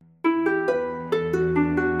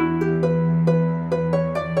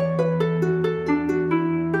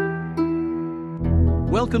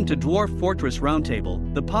Welcome to Dwarf Fortress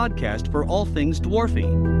Roundtable, the podcast for all things dwarfy.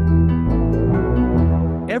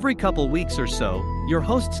 Every couple weeks or so, your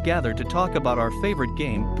hosts gather to talk about our favorite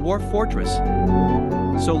game, Dwarf Fortress.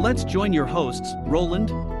 So let's join your hosts, Roland.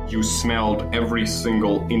 You smelled every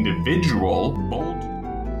single individual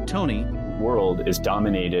bolt. Tony. The world is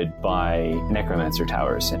dominated by necromancer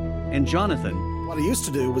towers. And Jonathan. What I used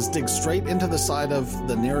to do was dig straight into the side of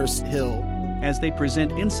the nearest hill. As they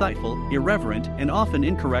present insightful, irreverent, and often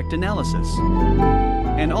incorrect analysis.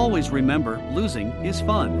 And always remember, losing is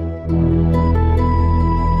fun.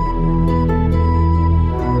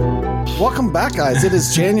 Welcome back, guys. It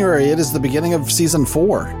is January. It is the beginning of Season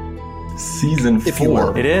 4. Season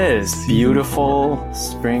 4. It is. Beautiful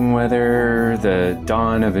spring weather, the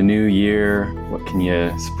dawn of a new year. What can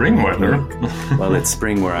you... Spring weather? Well, it's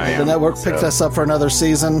spring where I am. The network picked us up for another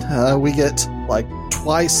season. We get, like,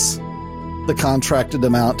 twice the contracted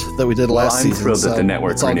amount that we did last season. I'm thrilled that the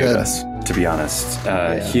network renewed us, to be honest.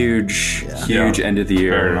 Huge end of the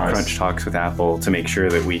year crunch talks with Apple to make sure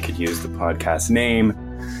that we could use the podcast name.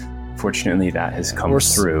 Fortunately, that has come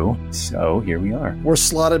through, so here we are. We're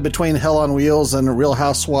slotted between Hell on Wheels and Real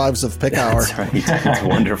Housewives of Pick Hour. That's right. It's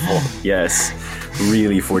wonderful. Yes.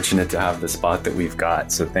 Really fortunate to have the spot that we've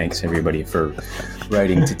got, so thanks everybody for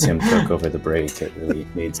writing to Tim Cook over the break. It really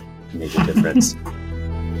made a difference.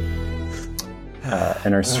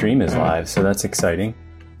 And our stream is live, so that's exciting.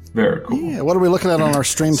 Very cool. Yeah, what are we looking at on our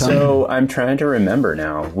stream time? So I'm trying to remember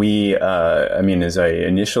now. As I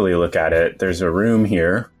initially look at it, there's a room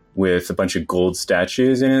here with a bunch of gold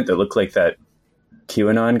statues in it that look like that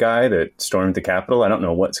QAnon guy that stormed the Capitol. I don't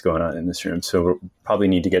know what's going on in this room, so we'll probably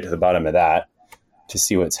need to get to the bottom of that to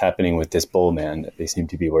see what's happening with this bull man that they seem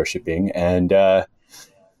to be worshiping. And I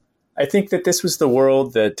think that this was the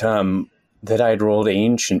world that I'd rolled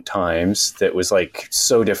Ancient Times that was like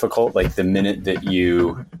so difficult. Like the minute that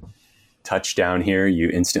you touched down here, you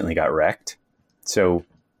instantly got wrecked. So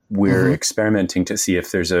we're experimenting to see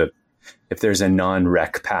if there's a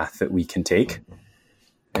non-wreck path that we can take.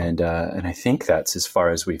 And I think that's as far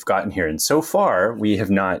as we've gotten here. And so far, we have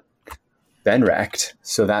not been wrecked.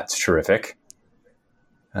 So that's terrific.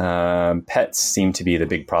 Pets seem to be the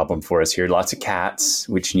big problem for us here. Lots of cats,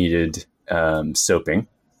 which needed soaping.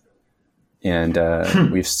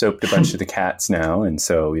 And we've soaped a bunch of the cats now. And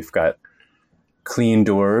so we've got clean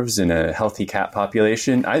dwarves and a healthy cat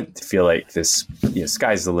population. I feel like this,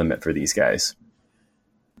 sky's the limit for these guys.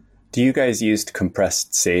 Do you guys use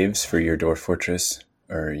compressed saves for your Dwarf Fortress?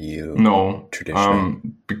 Or are you traditional?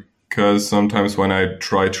 Because sometimes when I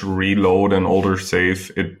try to reload an older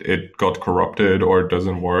save, it got corrupted or it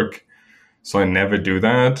doesn't work. So I never do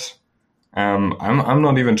that. I'm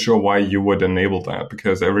not even sure why you would enable that,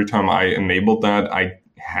 because every time I enabled that, I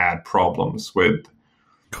had problems with.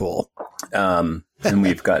 Cool. And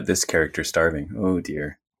we've got this character starving. Oh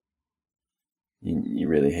dear. You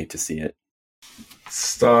really hate to see it.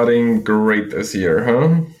 Starting great this year,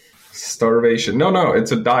 huh? Starvation. No,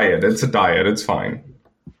 it's a diet. It's fine.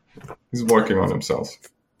 He's working on himself.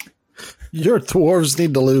 Your dwarves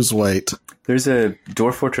need to lose weight. There's a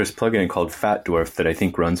Dwarf Fortress plugin called Fat Dwarf that I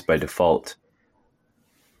think runs by default.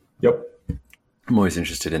 Yep. I'm always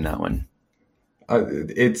interested in that one.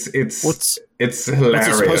 It's hilarious. What's it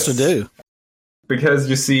supposed to do? Because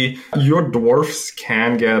you see, your dwarfs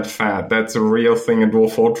can get fat. That's a real thing in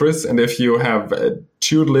Dwarf Fortress. And if you have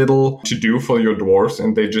too little to do for your dwarfs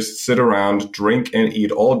and they just sit around, drink and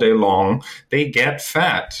eat all day long, they get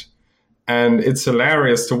fat. And it's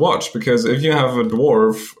hilarious to watch, because if you have a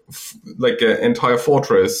dwarf, like an entire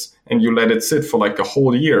fortress, and you let it sit for like a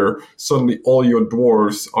whole year, suddenly all your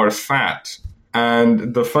dwarves are fat.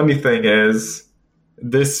 And the funny thing is,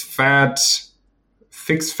 this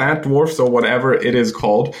fixed fat dwarfs, or whatever it is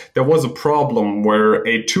called, there was a problem where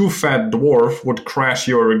a too fat dwarf would crash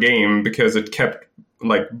your game because it kept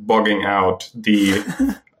like bugging out the,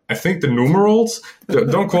 I think the numerals.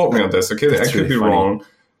 Don't quote me on this, okay? I could be wrong.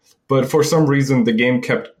 But for some reason, the game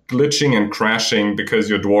kept glitching and crashing because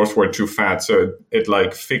your dwarfs were too fat. So it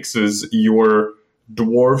like fixes your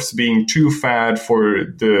dwarfs being too fat for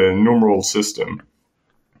the numeral system.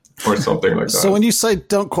 Or something like that. So when you say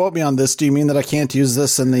 "don't quote me on this," do you mean that I can't use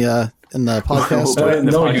this in the podcast?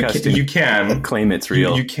 No, you can claim it's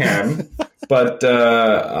real. You can, but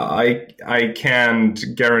I can't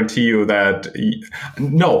guarantee you that.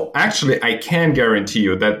 No, actually, I can guarantee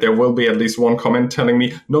you that there will be at least one comment telling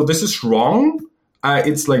me, "No, this is wrong.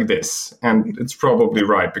 It's like this," and it's probably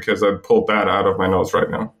right because I pulled that out of my nose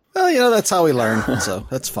right now. Well, that's how we learn, so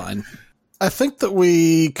that's fine. I think that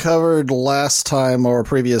we covered last time or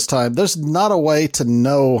previous time, there's not a way to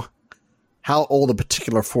know how old a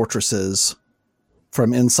particular fortress is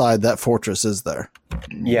from inside that fortress, is there?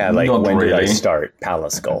 Yeah, like Not when did I really. start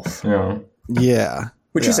Palace Golf? Yeah. Yeah.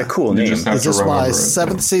 Which is a cool You name. just have Is to this remember my it.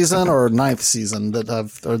 7th season or 9th season that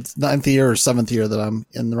or 9th year or 7th year that I'm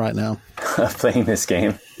in right now? Playing this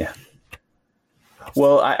game. Yeah.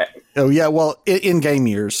 Well, Oh yeah, well, in game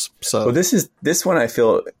years. So Well, this one I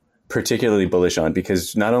feel particularly bullish on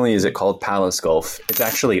because not only is it called Palace Golf, it's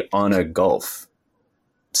actually on a golf.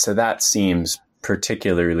 So that seems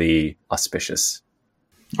particularly auspicious.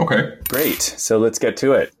 Okay. Great. So let's get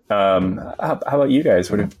to it. How about you guys?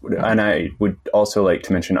 And I would also like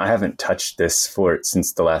to mention I haven't touched this fort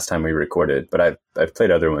since the last time we recorded, but I've played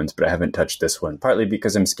other ones, but I haven't touched this one. Partly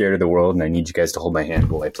because I'm scared of the world and I need you guys to hold my hand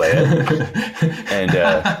while I play it,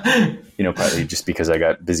 and partly just because I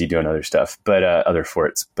got busy doing other stuff, but other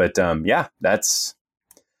forts. But yeah, that's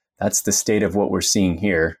the state of what we're seeing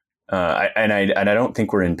here. I don't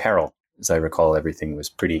think we're in peril, as I recall. Everything was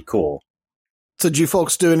pretty cool. So did you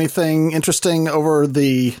folks do anything interesting over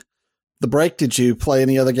the break? Did you play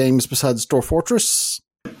any other games besides Dwarf Fortress?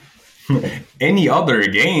 Any other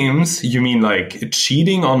games? You mean like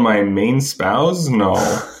cheating on my main spouse? No.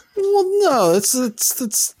 Well, no. It's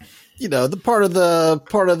the part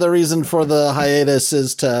of the reason for the hiatus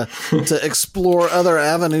is to explore other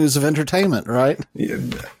avenues of entertainment, right? Yeah,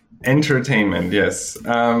 entertainment, yes.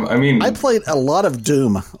 I played a lot of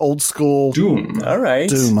Doom, old school Doom. All right.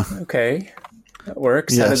 Doom. Okay. That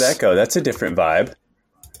works. How did Yes. that go? That's a different vibe.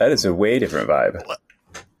 That is a way different vibe.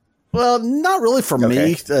 Well, not really for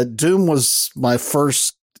me. Doom was my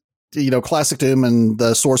first, classic Doom, and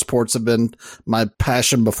the source ports have been my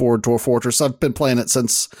passion before Dwarf Fortress. I've been playing it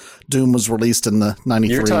since Doom was released in the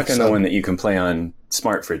 93. You're talking the one that you can play on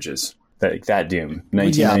smart fridges. That Doom,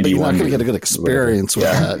 1991. Yeah, but you're not going to get a good experience with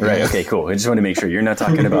that. Right. Yeah. Okay, cool. I just want to make sure you're not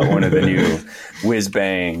talking about one of the new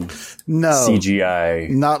whiz-bang No,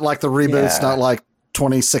 CGI. not like the reboots, Yeah. not like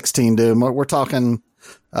 2016 Doom. We're talking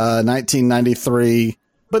 1993,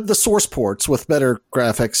 but the source ports with better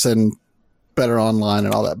graphics and better online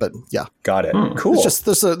and all that. But yeah, Got it. Cool. it's just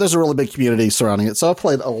there's a really big community surrounding it. So I've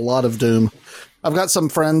played a lot of Doom. I've got some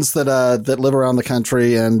friends that live around the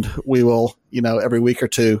country, and we will, every week or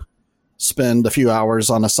two, spend a few hours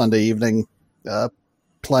on a Sunday evening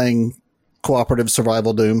playing cooperative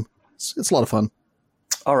survival Doom. It's a lot of fun.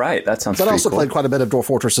 All right. That sounds But I pretty also cool. played quite a bit of Dwarf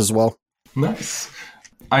Fortress as well. Nice.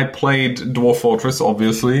 I played Dwarf Fortress,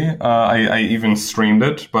 obviously. I even streamed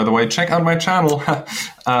it. By the way, check out my channel. Yeah,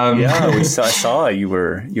 I saw you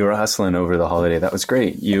were hustling over the holiday. That was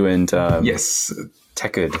great. You and Yes.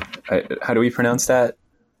 Tekud. How do we pronounce that?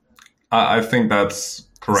 I think that's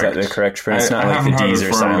correct. Is that the correct pronounce? It's not I like the haven't heard D's it are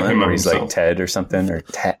from silent, him where he's like himself. Ted or something, or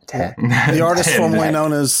Tet. The artist Ted. formerly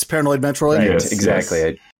known as Paranoid Metroid. Right, Yes, exactly. yes.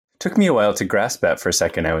 It took me a while to grasp that for a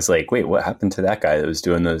second. I was like, wait, what happened to that guy that was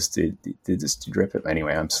doing those? Did this dude rip it?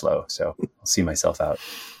 Anyway, I'm slow, so I'll see myself out.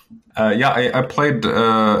 I played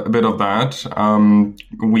a bit of that.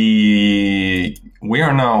 We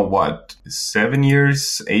are now,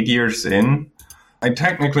 8 years in? I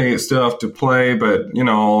technically still have to play, but,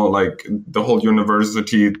 like the whole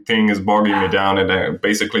university thing is bogging me down, and I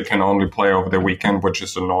basically can only play over the weekend, which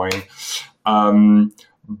is annoying.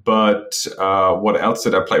 But what else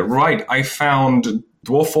did I play? Right, I found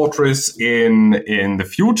Dwarf Fortress in the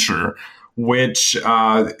future, which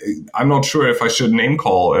I'm not sure if I should name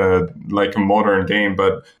call like a modern game,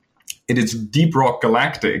 but it is Deep Rock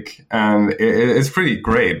Galactic, and it's pretty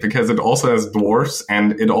great because it also has dwarfs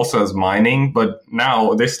and it also has mining, but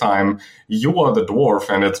now this time you are the dwarf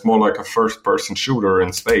and it's more like a first-person shooter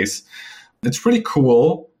in space. It's pretty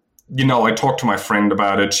cool. I talked to my friend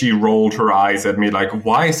about it. She rolled her eyes at me like,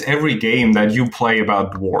 why is every game that you play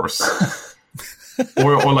about dwarves?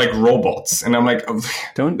 or like robots? And I'm like,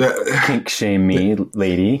 Don't kink shame me,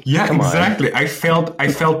 lady. yeah, Come exactly. I felt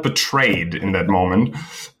betrayed in that moment.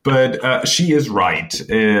 But she is right.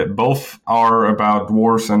 Both are about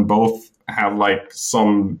dwarves and both have like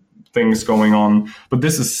some things going on. But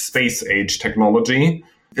this is space age technology.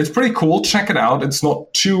 It's pretty cool. Check it out. It's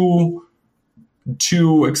not too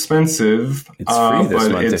expensive. It's free this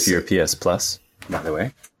but month if you're PS Plus, by the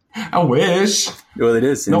way. I wish. Well, it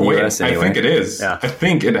is in No, the wait. US I anyway. think it is. Yeah. I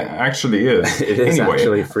think it actually is. It is Anyway,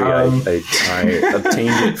 actually free. I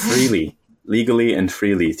obtained it freely, legally and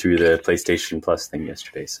freely through the PlayStation Plus thing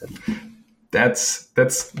yesterday. So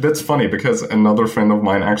That's funny because another friend of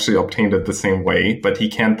mine actually obtained it the same way, but he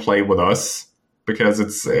can't play with us because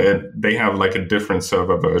it's they have like a different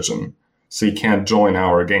server version, so he can't join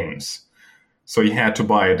our games. So he had to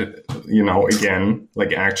buy it, again,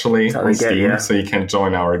 like actually on Steam, so he can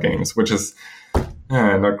join our games, which is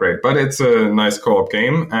Not great, but it's a nice co-op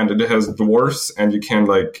game, and it has dwarves, and you can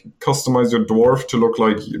like customize your dwarf to look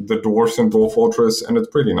like the dwarves in Dwarf Fortress, and it's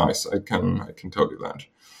pretty nice. I can tell you that.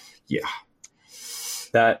 Yeah.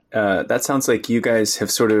 That sounds like you guys have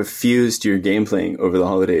sort of fused your game playing over the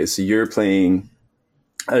holidays. So you're playing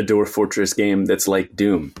a Dwarf Fortress game that's like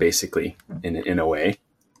Doom, basically, in a way.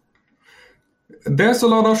 There's a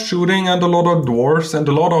lot of shooting and a lot of dwarves and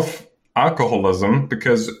a lot of alcoholism,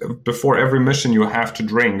 because before every mission you have to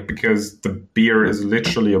drink because the beer is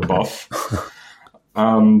literally a buff.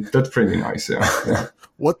 That's pretty nice, yeah.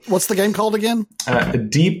 What's the game called again?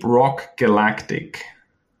 Deep Rock Galactic.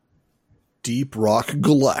 Deep Rock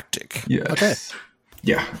Galactic. Yes. Okay.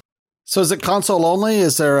 Yeah. So is it console only?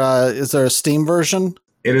 Is there a Steam version?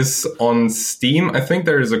 It is on Steam. I think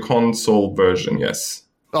there is a console version, yes.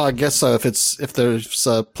 Oh, I guess so. If there's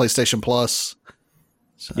a PlayStation Plus.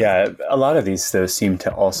 So. Yeah, a lot of these, though, seem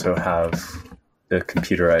to also have the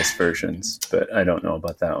computerized versions, but I don't know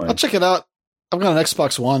about that one. I'll check it out. I've got an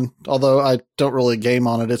Xbox One, although I don't really game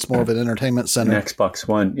on it. It's more of an entertainment center. An Xbox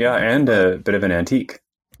One, yeah, and a bit of an antique.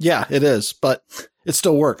 Yeah, it is, but it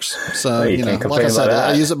still works. So, like I said,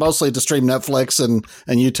 I use it mostly to stream Netflix and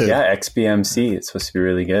YouTube. Yeah, XBMC. It's supposed to be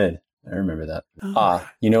really good. I remember that.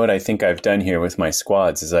 You know what I think I've done here with my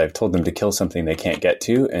squads is I've told them to kill something they can't get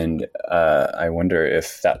to, and I wonder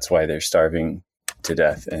if that's why they're starving to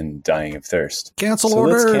death and dying of thirst. Cancel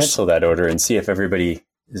orders. Let's cancel that order and see if everybody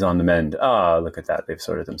is on the mend. Look at that. They've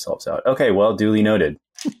sorted themselves out. Okay, well, duly noted.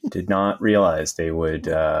 Did not realize they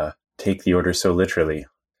would take the order so literally.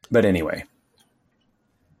 But anyway.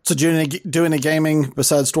 So do you do any gaming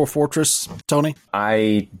besides Dwarf Fortress, Tony?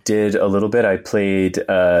 I did a little bit. I played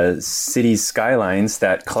Cities Skylines,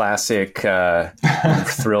 that classic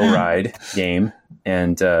thrill ride game,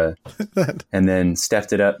 and then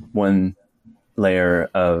stepped it up one layer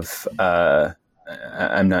of,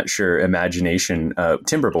 I'm not sure, imagination,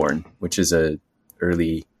 Timberborn, which is a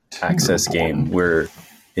early access game where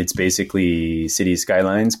it's basically Cities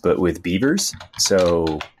Skylines, but with beavers.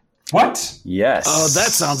 So... What? Yes. Oh,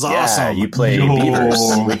 that sounds awesome. Yeah, you play beavers,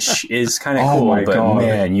 which is kind of cool, but God.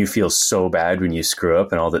 Man, you feel so bad when you screw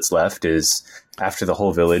up and all that's left is after the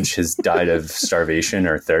whole village has died of starvation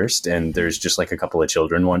or thirst and there's just like a couple of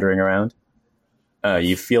children wandering around.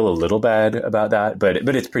 You feel a little bad about that, but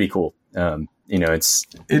it's pretty cool.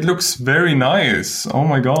 It looks very nice. Oh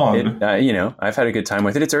my God. I've had a good time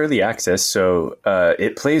with it. It's early access, so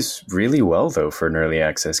it plays really well though for an early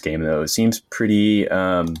access game though. It seems pretty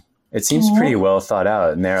pretty well thought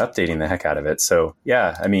out, and they're updating the heck out of it. So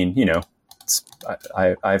yeah, I mean,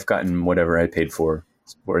 I've gotten whatever I paid for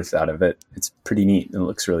worth out of it. It's pretty neat. It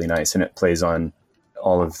looks really nice, and it plays on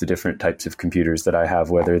all of the different types of computers that I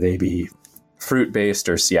have, whether they be fruit-based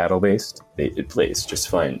or Seattle-based. It plays just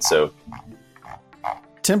fine. So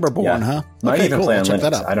Timberborn, huh? Might even play on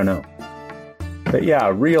Linux. I don't know. But yeah,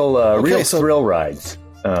 real thrill rides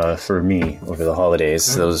for me over the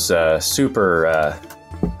holidays. Those super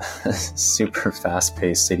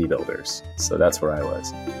fast-paced city builders. So that's where I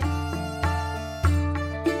was.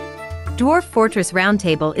 Dwarf Fortress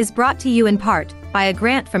Roundtable is brought to you in part by a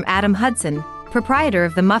grant from Adam Hudson, proprietor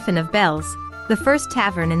of the Muffin of Bells, the first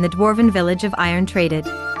tavern in the dwarven village of Iron Traded.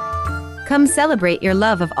 Come celebrate your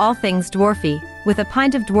love of all things dwarfy with a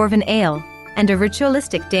pint of dwarven ale and a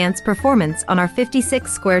ritualistic dance performance on our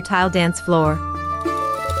 56-square tile dance floor.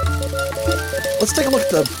 Let's take a look at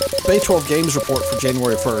the Bay 12 Games report for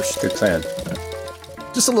January 1st. Good plan.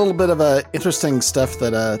 Just a little bit of interesting stuff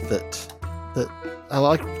that I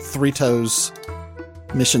like. Three Toes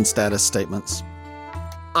mission status statements.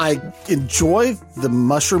 I enjoy the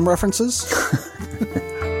mushroom references.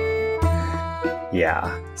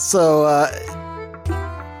 Yeah. So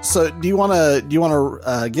do you want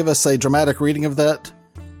to give us a dramatic reading of that,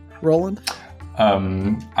 Roland?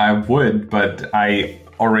 I would, but I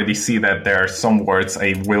already see that there are some words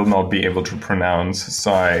I will not be able to pronounce.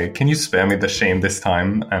 So can you spare me the shame this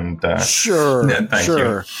time? And sure, yeah, thank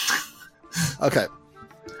you. Okay.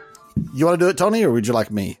 You want to do it, Tony, or would you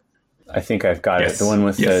like me? I think I've got it. The one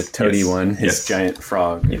with the toady one, his giant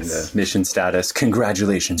frog in the mission status.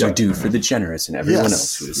 Congratulations are due for the generous and everyone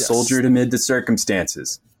else who has soldiered amid the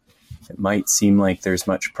circumstances. It might seem like there's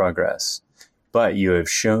much progress, but you have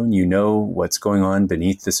shown you know what's going on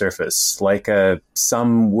beneath the surface, like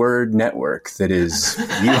some word network that is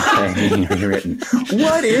being rewritten.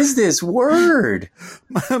 What is this word?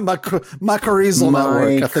 Mycorrhizal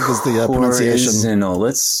network, I think is the pronunciation.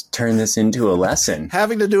 Let's turn this into a lesson.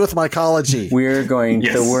 Having to do with mycology. We're going,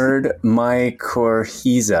 Yes. The word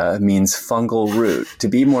mycorrhiza means fungal root. To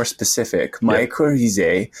be more specific,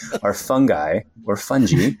 mycorrhizae are fungi or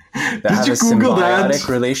fungi that have a Google that? symbiotic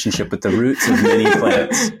relationship with the roots of many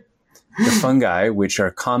plants. The fungi, which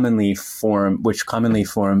commonly form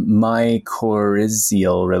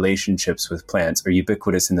mycorrhizal relationships with plants, are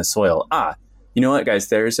ubiquitous in the soil. You know what, guys?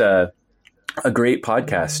 There's a great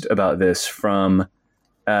podcast about this from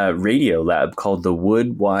Radiolab called The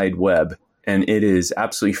Wood Wide Web, and it is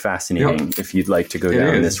absolutely fascinating. Yep. If you'd like to go It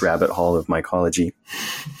down is. this rabbit hole of mycology,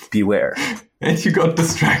 beware. And you got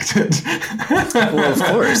distracted. Well, of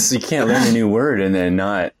course, you can't learn a new word and then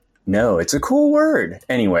not know. It's a cool word.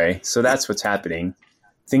 Anyway, so that's what's happening.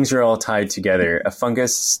 Things are all tied together.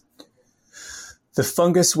 The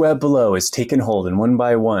fungus web below is taken hold, and one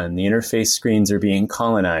by one, the interface screens are being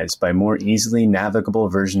colonized by more easily navigable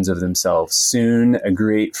versions of themselves. Soon, a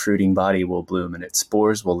great fruiting body will bloom, and its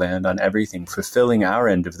spores will land on everything, fulfilling our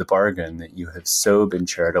end of the bargain that you have so been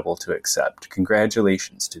charitable to accept.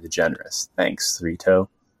 Congratulations to the generous. Thanks, Three-Toe.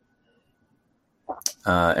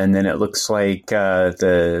 And then it looks like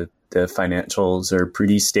the financials are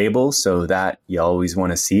pretty stable, so that you always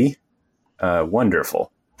want to see.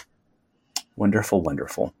 Wonderful. Wonderful,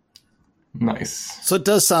 wonderful. Nice. So it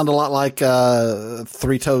does sound a lot like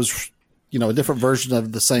Three Toes, a different version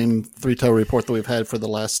of the same Three Toe report that we've had for the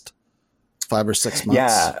last 5 or 6 months.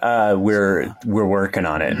 Yeah, we're working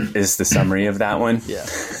on it. Is the summary of that one? Yeah.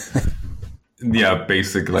 Yeah,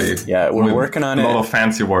 basically. Yeah, we're With working on a it. lot of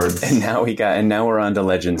fancy words. And now we're on to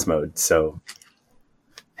Legends mode. So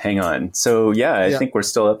hang on. So I think we're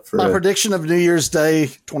still up for My prediction of New Year's Day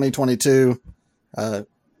 2022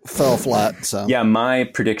 fell flat. So Yeah, my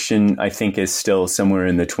prediction I think is still somewhere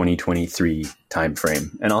in the 2023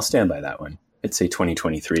 timeframe, and I'll stand by that one. I'd say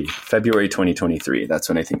 2023, February 2023. That's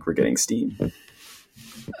when I think we're getting Steam.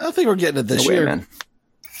 I think we're getting it this No way, year. man.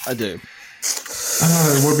 I do.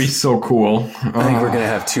 It would be so cool. I think we're going to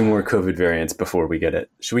have 2 more COVID variants before we get it.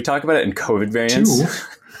 Should we talk about it in COVID variants? 2?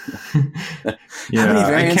 Yeah, many I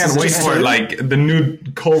variants can't is it wait just for 2? like the new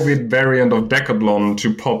COVID variant of Decathlon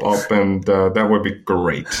to pop up, and that would be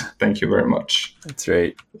great. Thank you very much. That's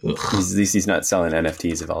right. At least he's not selling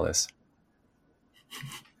NFTs of all this.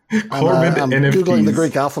 COVID I'm NFTs. Googling the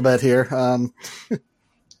Greek alphabet here.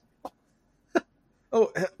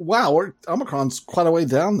 Wow, Omicron's quite a way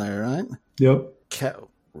down there, right? Yep.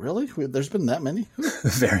 Really? There's been that many?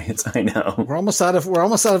 Variants, I know. We're almost out of.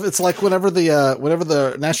 It's like whenever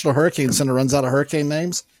the National Hurricane Center runs out of hurricane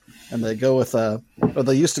names, and they go with or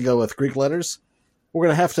they used to go with Greek letters. We're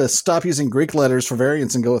gonna have to stop using Greek letters for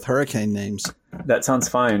variants and go with hurricane names. That sounds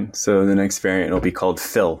fine. So the next variant will be called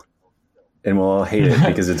Phil. And we'll all hate it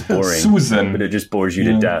because it's boring. Susan. But it just bores you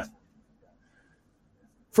to death.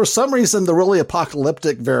 For some reason, the really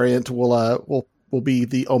apocalyptic variant will be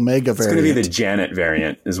the Omega It's variant. going to be the Janet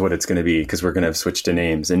variant is what it's going to be, because we're going to have switched to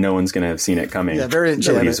names and no one's going to have seen it coming. Yeah, variant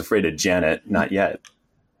Nobody's Janet. afraid of Janet. Not yet.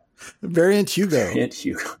 variant Hugo. Variant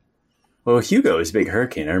Hugo. Well, Hugo is a big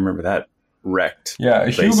hurricane. I remember that wrecked. Yeah,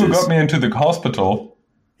 places. Hugo got me into the hospital.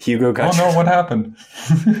 Hugo got Oh no, what happened?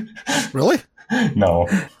 Really? No.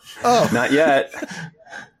 Oh, Not yet.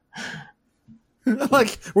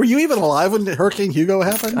 like, were you even alive when Hurricane Hugo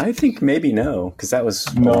happened? I think maybe no, because that was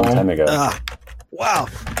a No. long time ago. Wow.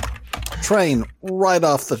 Train right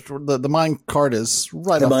off the mine cart is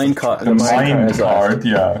right The off mine cart. The mine card,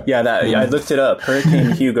 yeah. Yeah, I looked it up.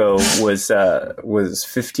 Hurricane Hugo was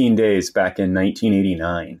 15 days back in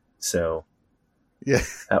 1989. So Yeah.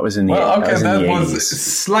 that was in the Well, okay, that that was in the was 80s.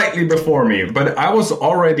 slightly before me, but I was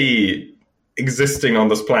already existing on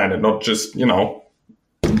this planet, not just,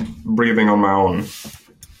 breathing on my own.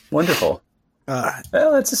 Wonderful.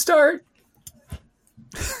 Well, it's a start.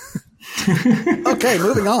 Okay,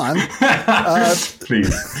 moving on.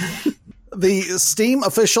 Please. The Steam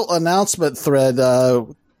official announcement thread,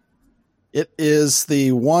 it is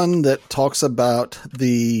the one that talks about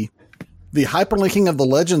the hyperlinking of the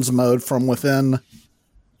Legends mode from within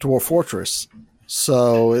Dwarf Fortress.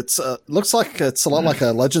 So it's looks like it's a lot like a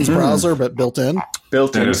Legends browser, but built in.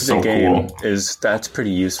 Built That into is the so game cool. that's pretty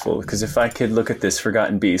useful, because if I could look at this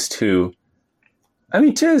Forgotten Beast who, I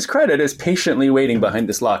mean, to his credit, is patiently waiting behind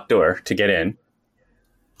this locked door to get in.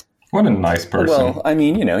 What a nice person. Well, I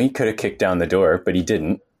mean, he could have kicked down the door, but he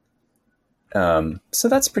didn't. So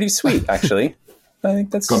that's pretty sweet, actually. I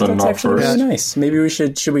think that's Got a nod actually first. really nice. Maybe we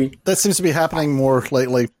should we? That seems to be happening more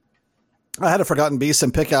lately. I had a Forgotten Beast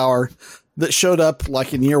in Pick Hour that showed up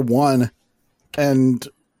like in year 1, and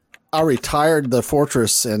I retired the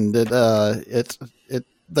fortress, and it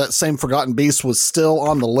that same Forgotten Beast was still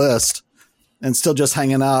on the list and still just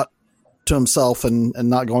hanging out to himself and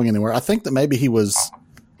not going anywhere. I think that maybe he was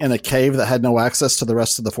in a cave that had no access to the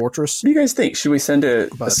rest of the fortress. What do you guys think? Should we send a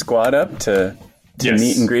squad up to Yes.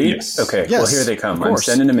 meet and greet? Yes. Okay, Yes, well, here they come. of I'm course.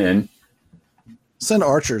 sending them in. Send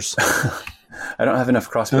archers. I don't have enough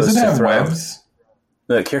crossbows Does it to have throw. webs?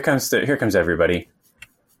 Look, here comes everybody.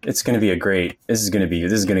 It's going to be this is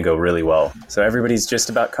going to go really well. So everybody's just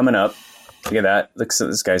about coming up. Look at that. Looks like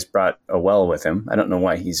this guy's brought a well with him. I don't know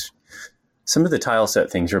why some of the tile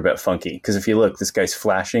set things are a bit funky, because if you look, this guy's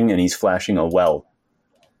flashing and he's flashing a well.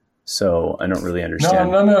 So I don't really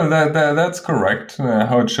understand. No, that's correct,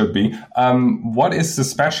 how it should be. What is the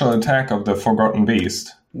special attack of the Forgotten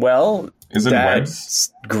Beast? Well, Is it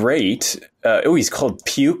that's great. He's called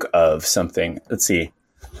Puke of something. Let's see.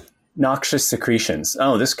 Noxious secretions.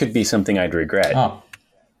 Oh, this could be something I'd regret. Oh.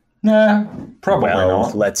 Nah, probably Well,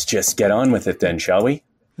 not. let's just get on with it then, shall we?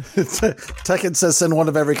 Tekken says send one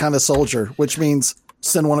of every kind of soldier, which means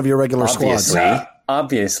send one of your regular squads.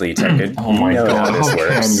 Obviously, Tekken. Oh my you know god, how this how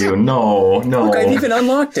works. can you? No. Look, I've even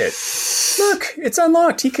unlocked it. Look, it's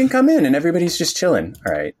unlocked. He can come in, and everybody's just chilling.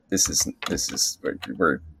 All right, this is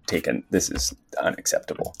we're taking. This is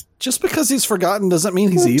unacceptable. Just because he's forgotten doesn't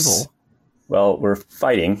mean he's Oops. evil. Well, we're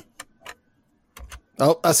fighting.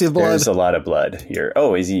 Oh, I see the blood. There's a lot of blood here.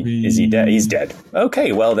 Oh, is he dead? He's dead.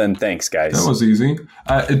 Okay, well then, thanks, guys. That was easy.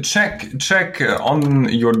 Check on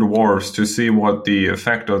your dwarves to see what the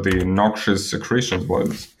effect of the noxious secretions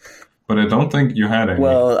was. But I don't think you had any.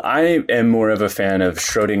 Well, I am more of a fan of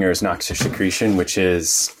Schrodinger's noxious secretion, which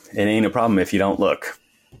is it ain't a problem if you don't look.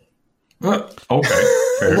 Okay.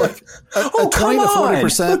 Fair. Look, a 20 to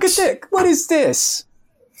 40%. Look at this. What is this?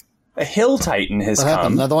 A hill titan has What happened?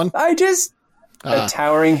 come. Another one? A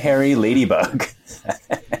towering hairy ladybug.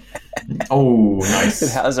 Oh, It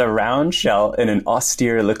nice. has a round shell and an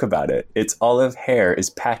austere look about it. Its olive hair is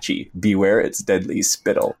patchy. Beware its deadly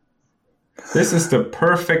spittle. This is the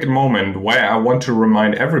perfect moment where I want to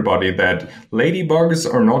remind everybody that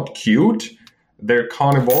ladybugs are not cute, they're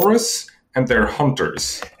carnivorous, and they're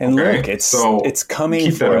hunters. And okay? look, it's So coming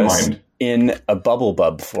keep that for in us mind. in a bubble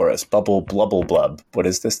bub for us. Bubble blubble blub. What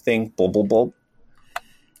is this thing? Blubble blub.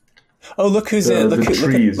 Oh, look who's in. Look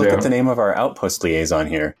at the name of our outpost liaison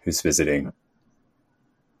here who's visiting.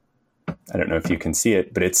 I don't know if you can see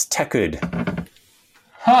it, but it's Tekud.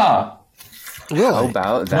 Ha! Really? How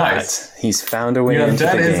about that? Nice. He's found a way Yeah, into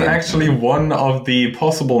that the is game. actually one of the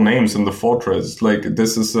possible names in the fortress. Like,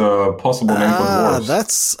 this is a possible name for dwarves.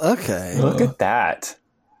 That's okay. Look at that.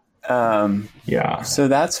 Yeah. So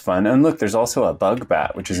that's fun. And look, there's also a bug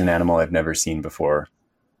bat, which is an animal I've never seen before.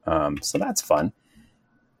 So that's fun.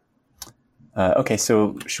 Okay,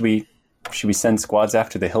 so should we send squads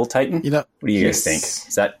after the Hill Titan? You know, What do you guys think?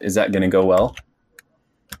 Is that going to go well?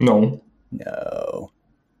 No, No,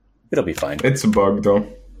 it'll be fine. it's a bug, though.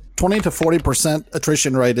 20 to 40%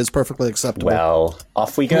 attrition rate is perfectly acceptable. Well,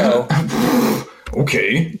 off we go.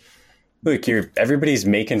 Okay. Look, everybody's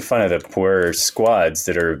making fun of the poor squads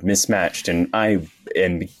that are mismatched, and I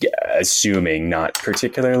am assuming not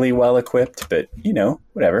particularly well equipped, but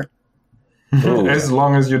whatever. Ooh. As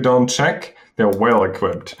long as you don't check, they're well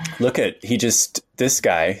equipped. Look at this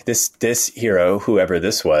guy, this hero, whoever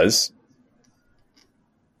this was.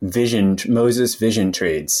 Moses Vision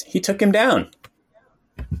Trades. He took him down.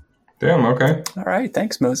 Damn, okay. All right,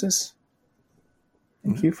 thanks, Moses.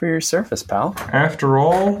 Thank you for your service, pal. After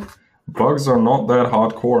all, bugs are not that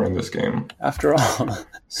hardcore in this game. After all,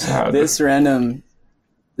 Sad. I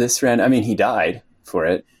mean, he died for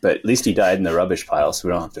it, but at least he died in the rubbish pile, so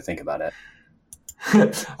we don't have to think about it.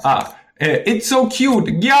 It's so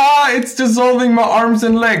cute. Yeah, it's dissolving my arms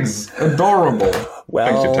and legs. Adorable.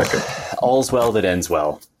 Well, Thank you, Tekken. all's well that ends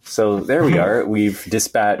well. So there we are. We've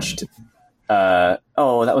dispatched. That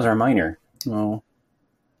was our miner. Oh,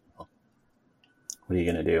 what are you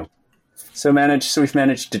gonna do? So we've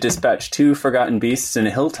managed to dispatch 2 Forgotten Beasts and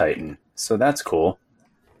a Hill Titan. So that's cool.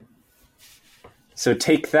 So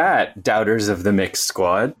take that, doubters of the mixed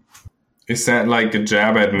squad. Is that like a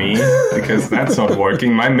jab at me? Because that's not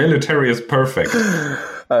working. My military is perfect. Oh,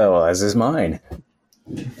 well, as is mine.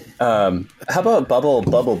 How about bubble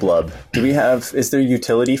blub? Is there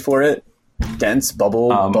utility for it? Dense bubble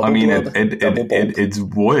blub? It's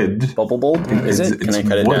wood. Bubble bulb? Is it? Can I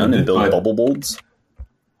cut it wood, down and build but- bubble bulbs?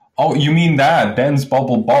 Oh, you mean that dense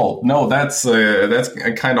bubble bulb? No, that's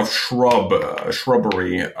a kind of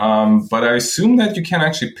shrubbery. But I assume that you can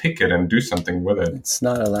actually pick it and do something with it. It's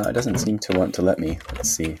not allowed. It doesn't seem to want to let me. Let's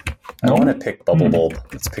see. I No? want to pick bubble bulb.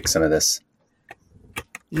 Let's pick some of this.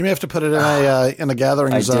 You may have to put it in a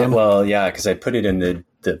gathering I zone. did. Well, yeah, because I put it in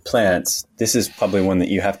the plants. This is probably one that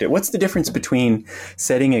you have to. What's the difference between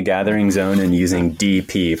setting a gathering zone and using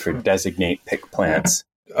DP for designate pick plants?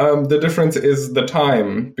 The difference is the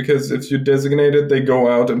time, because if you designate it, they go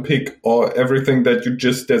out and pick everything that you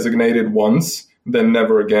just designated once, then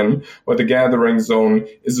never again. But the gathering zone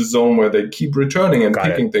is a zone where they keep returning and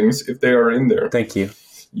picking things if they are in there. Thank you.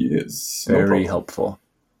 Yes. Very helpful.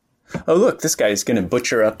 Oh, look, this guy is going to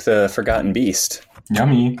butcher up the Forgotten Beast.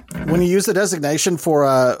 Yummy. When you use the designation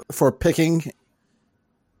for picking,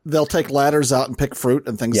 they'll take ladders out and pick fruit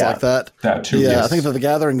and things like that. That too. Yeah, Yes. I think that the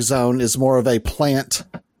gathering zone is more of a plant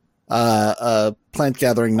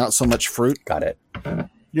gathering, not so much fruit. Got it.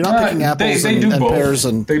 You're not picking apples they do and both. pears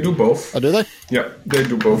and. They do both. Oh, do they? Yeah, they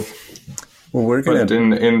do both. Well, we're But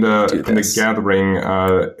going in do the this. gathering,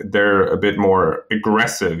 they're a bit more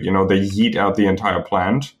aggressive. You know, they yeet out the entire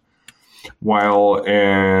plant, while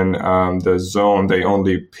in the zone they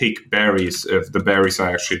only pick berries if the berries are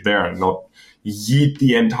actually there, and not yeet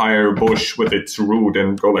the entire bush with its root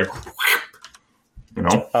and go like, you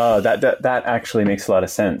know. that actually makes a lot of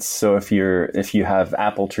sense. So if you have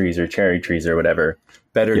apple trees or cherry trees or whatever,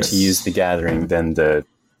 better Yes. to use the gathering than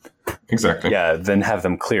Exactly. than have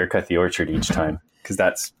them clear cut the orchard each time, because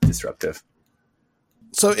that's disruptive.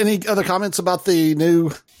 So, any other comments about the new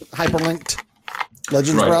hyperlinked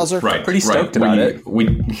Legends browser? Right. Pretty stoked about it.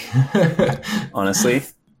 Honestly,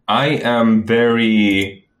 I am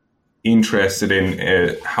very interested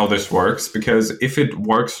in how this works, because if it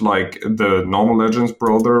works like the normal Legends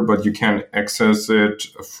browser, but you can access it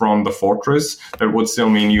from the fortress, that would still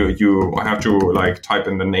mean you have to like type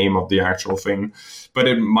in the name of the actual thing. But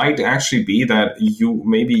it might actually be that you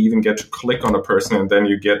maybe even get to click on a person and then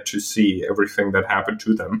you get to see everything that happened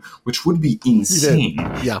to them, which would be insane.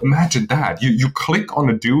 Yeah. Imagine that. You click on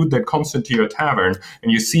a dude that comes into your tavern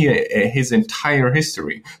and you see his entire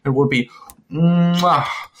history. That would be... mwah.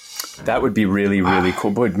 that would be really, really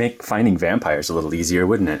cool. Boy, it'd make finding vampires a little easier,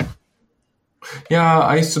 wouldn't it? Yeah,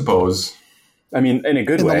 I suppose. I mean, in a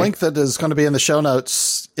good In way. the link that is going to be in the show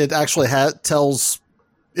notes, it actually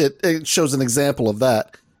it shows an example of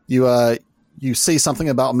that. You see something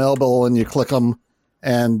about Melville and you click them,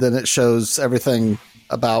 and then it shows everything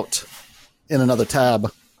about in another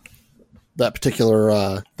tab that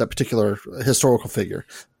particular historical figure.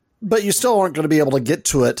 But you still aren't going to be able to get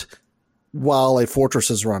to it while a fortress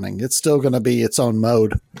is running. It's still going to be its own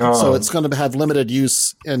mode. So it's going to have limited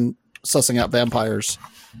use in sussing out vampires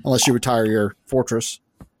unless you retire your fortress.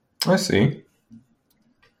 I see.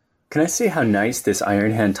 Can I say how nice this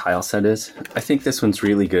Iron Hand tile set is? I think this one's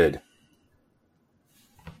really good.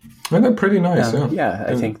 And they're pretty nice, yeah. Yeah,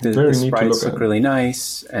 I think the very neat to sprites look look at. really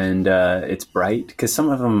nice, and it's bright, because some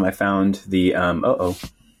of them I found the...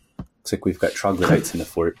 looks like we've got troglodytes in the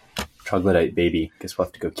fort. Troglodyte baby. Guess we'll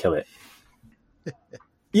have to go kill it.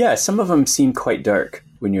 Yeah, some of them seem quite dark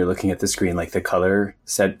when you're looking at the screen. Like the color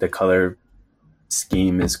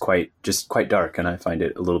scheme is quite dark, and I find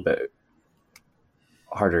it a little bit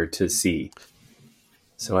harder to see.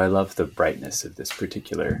 So I love the brightness of this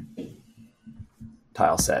particular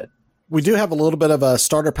tile set. We do have a little bit of a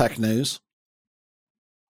starter pack news.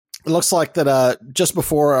 It looks like that just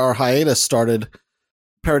before our hiatus started,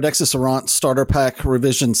 Paradexis Errant Starter Pack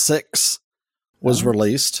Revision 6 was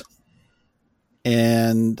released.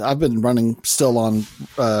 And I've been running still on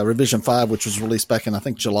Revision 5, which was released back in, I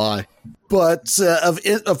think, July. But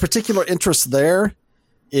of particular interest there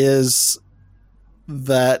is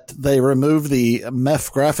that they removed the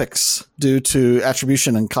MEF graphics due to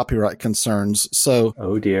attribution and copyright concerns. So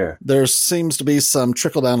Oh dear. there seems to be some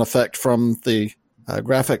trickle-down effect from the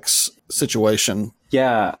graphics situation.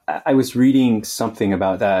 Yeah, I was reading something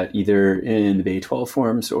about that either in the Bay 12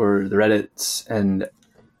 forums or the Reddits, and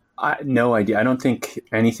no idea. I don't think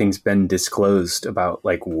anything's been disclosed about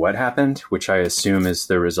like what happened, which I assume is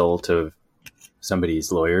the result of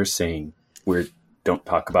somebody's lawyers saying don't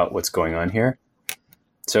talk about what's going on here.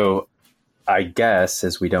 So I guess,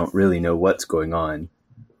 as we don't really know what's going on,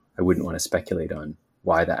 I wouldn't want to speculate on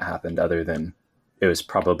why that happened, other than it was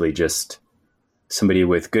probably just somebody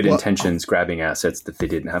with good intentions grabbing assets that they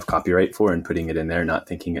didn't have copyright for and putting it in there, not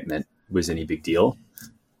thinking it was any big deal,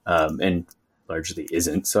 and largely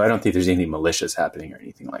isn't. So I don't think there's anything malicious happening or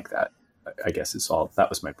anything like that. I guess is all. That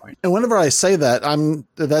was my point. And whenever I say that,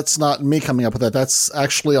 that's not me coming up with that. That's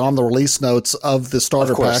actually on the release notes of the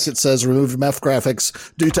starter pack. It says removed MEF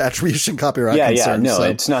graphics due to attribution copyright concerns. No, so,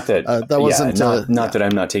 it's not that. That wasn't not that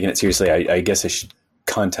I'm not taking it seriously. I guess I should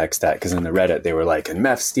context that, because in the Reddit they were like, and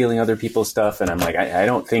MEF stealing other people's stuff, and I'm like, I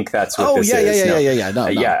don't think that's what this is. No,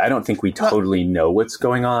 I don't think we totally know what's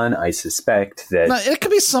going on. I suspect that it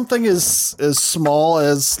could be something as small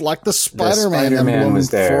as like the Spider-Man emblem was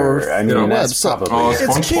there. For I mean, that's web. probably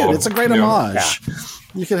it's cute. It's a great homage. Yeah.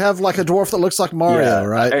 You could have like a dwarf that looks like Mario,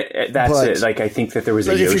 right? That's it. Like, I think that there was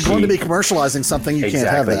a Yoshi. If you're going to be commercializing something, you can't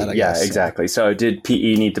have that. I guess. Exactly. So did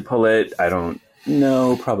PE need to pull it? I don't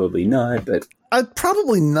know. Probably not, but.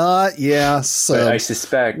 Probably not, yeah. So, but I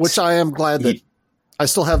suspect. Which I am glad that I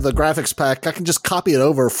still have the graphics pack. I can just copy it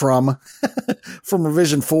over from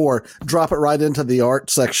Revision 4, drop it right into the art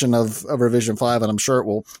section of Revision 5, and I'm sure it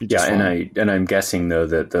will be just fine. And I'm guessing, though,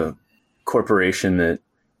 that the corporation that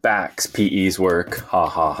backs PE's work,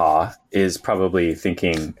 is probably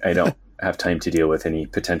thinking, I don't have time to deal with any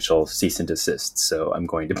potential cease and desists, so I'm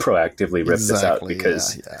going to proactively rip this out,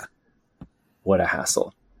 because what a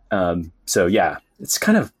hassle. So it's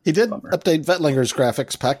kind of he did bummer. Update Vetlinger's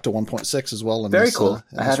graphics pack to 1.6 as well. Very cool.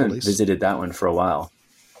 I haven't visited that one for a while.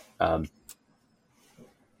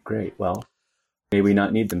 Great. Well, may we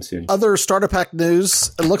not need them soon. Other starter pack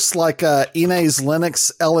news. It looks like Ine's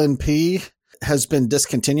Linux LNP has been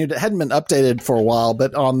discontinued. It hadn't been updated for a while,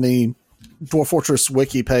 but on the Dwarf Fortress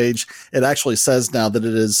wiki page, it actually says now that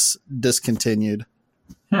it is discontinued.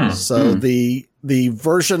 So the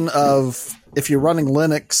version of, if you're running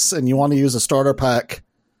Linux and you want to use a starter pack,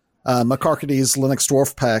 McCarkity's Linux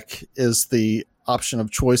Dwarf Pack is the option of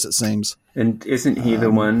choice, it seems. And isn't he the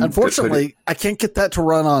one? Unfortunately, I can't get that to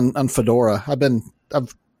run on Fedora.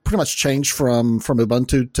 I've pretty much changed from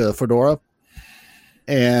Ubuntu to Fedora,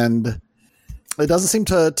 and it doesn't seem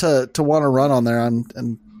to want to run on there.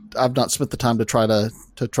 And I've not spent the time to try to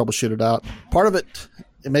troubleshoot it out. Part of it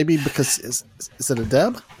may be because is it a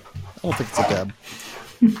deb? I don't think it's a deb.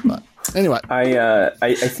 But anyway,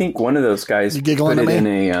 I think one of those guys put it in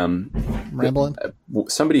a rambling.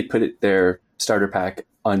 Somebody put their starter pack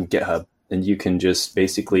on GitHub, and you can just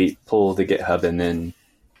basically pull the GitHub, and then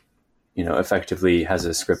effectively has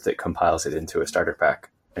a script that compiles it into a starter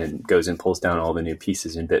pack and goes and pulls down all the new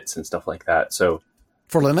pieces and bits and stuff like that. So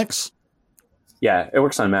for Linux, yeah, it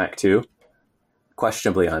works on Mac too.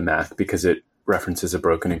 Questionably on Mac, because it references a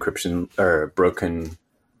broken encryption or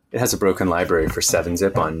it has a broken library for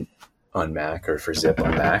 7-zip on Mac, or for zip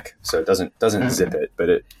on Mac. So it doesn't zip it, but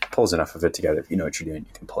it pulls enough of it together. If you know what you're doing,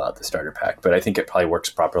 you can pull out the starter pack. But I think it probably works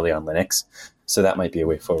properly on Linux. So that might be a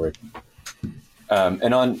way forward.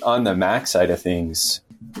 And on the Mac side of things,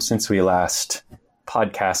 since we last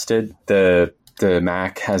podcasted, the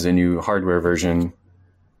Mac has a new hardware version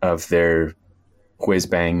of their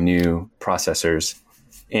whiz-bang new processors.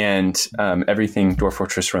 And everything Dwarf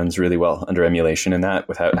Fortress runs really well under emulation in that,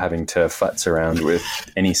 without having to futz around with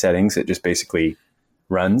any settings. It just basically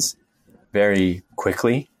runs very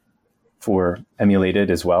quickly for emulated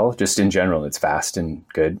as well. Just in general, it's fast and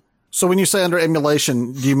good. So when you say under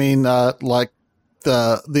emulation, do you mean like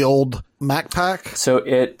the old Mac pack? So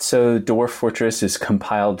Dwarf Fortress is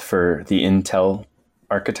compiled for the Intel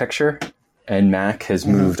architecture, and Mac has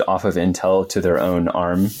moved off of Intel to their own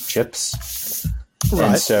ARM chips.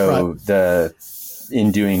 And so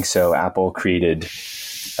in doing so, Apple created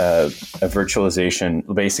a virtualization,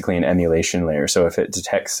 basically an emulation layer. So if it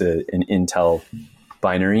detects an Intel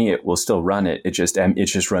binary, it will still run it. It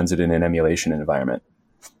just runs it in an emulation environment.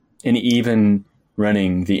 And even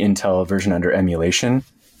running the Intel version under emulation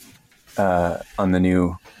on the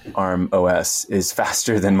new ARM OS is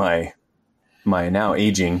faster than my now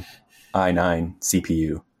aging i9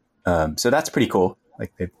 CPU. So that's pretty cool.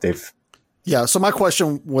 Like they've Yeah, so my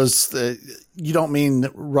question was, you don't mean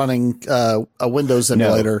running a Windows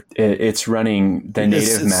emulator? No, it's running the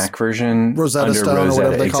native Mac version Rosetta Stone Rosetta, or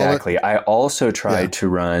whatever they call it. Exactly. I also tried to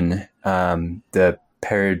run the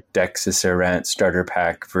Paradexis Errant starter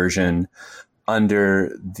pack version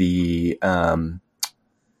under the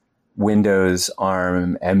Windows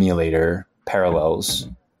ARM emulator Parallels,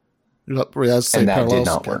 and that did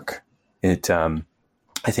not work. It, I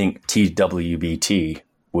think TWBT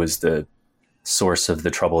was the source of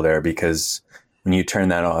the trouble there, because when you turn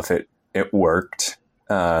that off, it worked,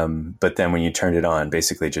 but then when you turned it on,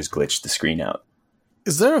 basically it just glitched the screen out.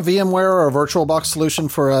 Is there a VMware or a VirtualBox solution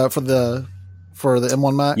for the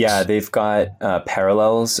M1 Macs? Yeah, they've got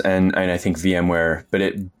Parallels and I think VMware, but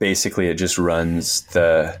it just runs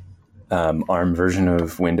the ARM version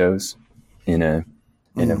of Windows in a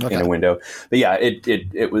in a window. But yeah,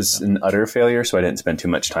 it was an utter failure, so I didn't spend too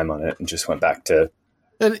much time on it and just went back to.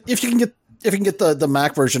 And if you can get the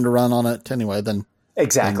Mac version to run on it anyway, then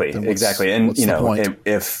exactly. And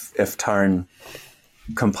if Tarn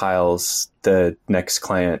compiles the next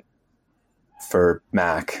client for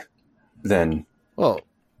Mac, then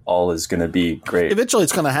all is going to be great. Eventually,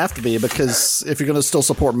 it's going to have to be, because if you're going to still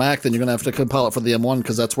support Mac, then you're going to have to compile it for the M1,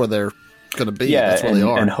 because that's where they're going to be. Yeah, that's where they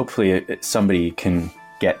are. And hopefully somebody can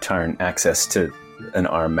get Tarn access to an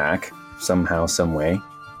ARM Mac somehow, some way,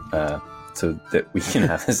 so that we can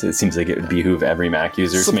have this. It seems like it would behoove every Mac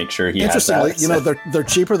user to make sure he has that. Interestingly, they're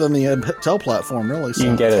cheaper than the Intel platform, really. So. You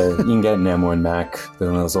can get an M1 Mac, one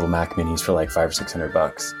of those little Mac Minis, for like $500 or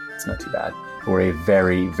 $600. It's not too bad. Or a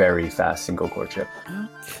very, very fast single-core chip.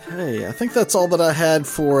 Okay, I think that's all that I had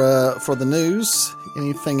for the news.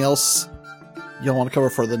 Anything else y'all want to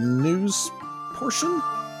cover for the news portion?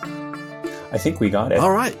 I think we got it.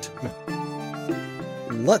 All right.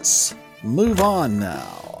 Let's move on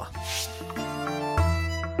now.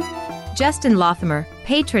 Justin Lothamer,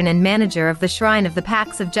 patron and manager of the Shrine of the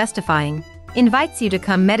Pax of Justifying, invites you to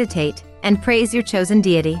come meditate and praise your chosen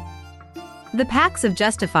deity. The Pax of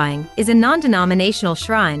Justifying is a non-denominational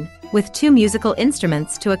shrine with 2 musical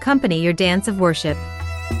instruments to accompany your dance of worship.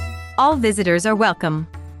 All visitors are welcome.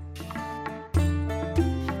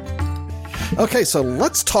 Okay, so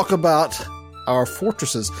let's talk about our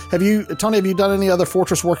fortresses. Tony, have you done any other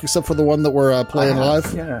fortress work except for the one that we're playing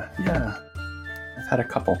live? Yeah. I've had a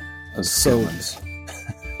couple. So,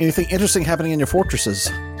 anything interesting happening in your fortresses?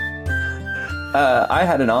 I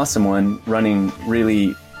had an awesome one running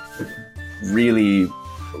really, really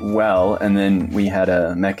well, and then we had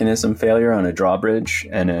a mechanism failure on a drawbridge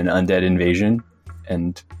and an undead invasion,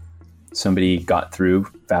 and somebody got through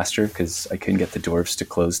faster because I couldn't get the dwarves to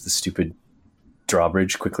close the stupid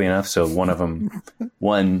drawbridge quickly enough. So one of them,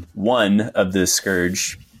 one of the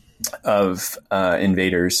scourge of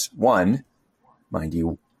invaders,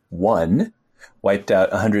 wiped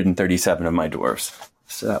out 137 of my dwarves.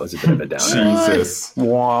 So that was a bit of a downer. Jesus.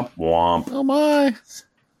 Womp womp. Oh my.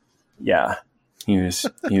 Yeah. He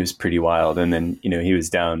was pretty wild, and then he was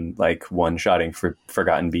down like one-shotting for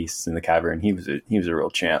Forgotten Beasts in the cavern. He was a real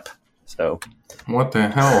champ. So what the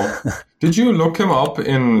hell? Did you look him up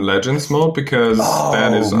in Legends mode, because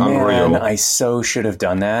that is unreal? Man, I so should have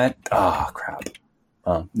done that. Oh crap!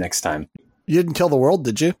 Next time. You didn't kill the world,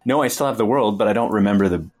 did you? No, I still have the world, but I don't remember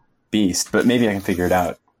the beast. But maybe I can figure it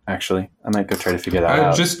out. Actually, I might go try to figure that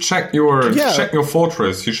out. Just check your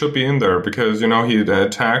fortress. He should be in there, because he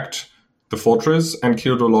attacked the fortress and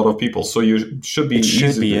killed a lot of people. So you should be. It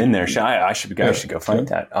should be in there. I should go find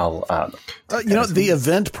that. I'll. The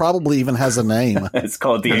event probably even has a name. It's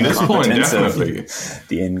called the Incompetence of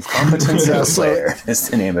the Incompetence of Slayer. Is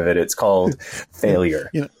the name of it. It's called Failure.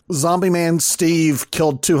 Zombie Man Steve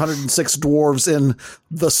killed 206 dwarves in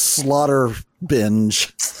the slaughter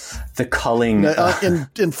binge. The culling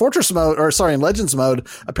in Fortress mode, in Legends mode.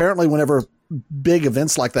 Apparently, whenever big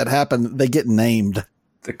events like that happen, they get named.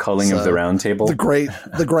 The culling of the round table. The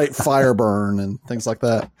great fire burn and things like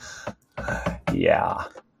that. Yeah.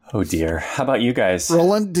 Oh dear. How about you guys?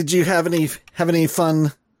 Roland, did you have any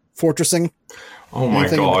fun fortressing? Oh my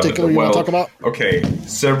Anything God. in particular you want to talk about? Okay,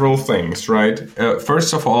 several things, right?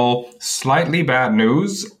 First of all, slightly bad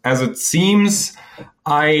news, as it seems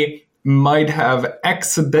I might have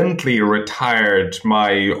accidentally retired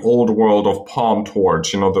my old world of Palm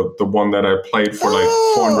Torch, the one that I played for like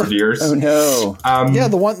 400 years. Oh no. Yeah,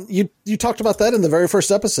 the one you talked about that in the very first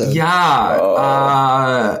episode.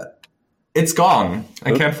 Yeah. It's gone.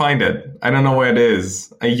 I can't find it. I don't know where it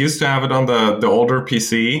is. I used to have it on the older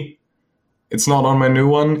PC. It's not on my new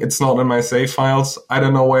one. It's not in my save files. I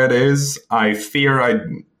don't know where it is. I fear I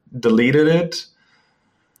deleted it.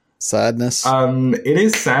 Sadness. It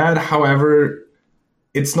is sad. However,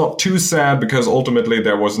 it's not too sad, because ultimately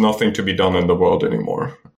there was nothing to be done in the world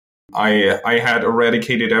anymore. I had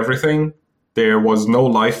eradicated everything. There was no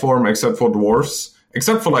life form except for dwarfs,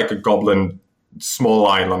 except for like a goblin small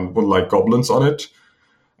island with like goblins on it.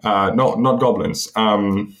 No, not goblins.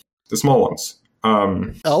 The small ones.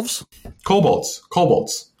 Elves? Kobolds.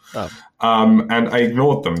 Oh. And I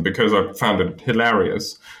ignored them because I found it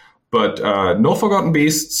hilarious. But no Forgotten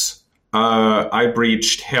Beasts. I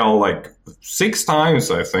breached hell like 6 times,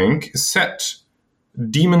 I think. Set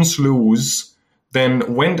demons loose,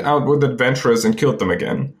 then went out with adventurers and killed them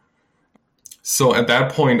again. So at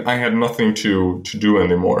that point, I had nothing to do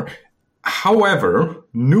anymore. However,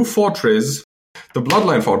 New Fortress, the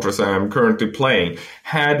Bloodline Fortress I am currently playing,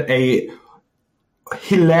 had a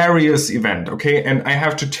hilarious event, okay? And I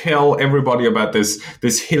have to tell everybody about this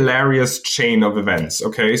hilarious chain of events,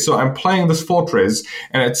 okay? So I'm playing this fortress,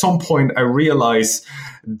 and at some point I realize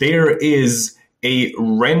there is a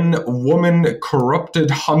Ren woman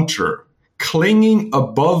corrupted hunter clinging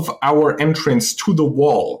above our entrance to the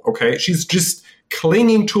wall, okay? She's just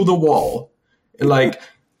clinging to the wall. Like,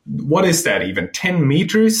 what is that even? 10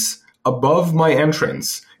 meters above my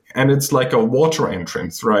entrance. And it's like a water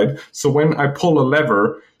entrance, right? So when I pull a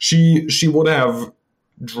lever, she would have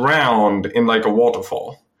drowned in like a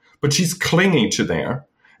waterfall. But she's clinging to there.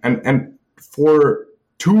 And for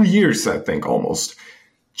 2 years, I think, almost,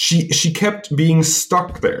 she kept being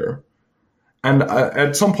stuck there. And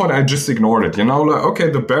at some point, I just ignored it. Like, okay,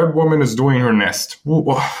 the bird woman is doing her nest.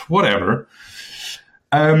 Whatever.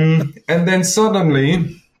 And then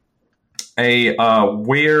suddenly, a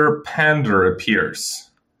were panda appears.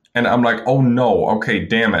 And I'm like, oh no, okay,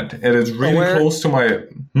 damn it. It is really close to my...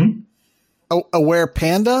 A were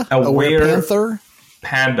panda? A were panther?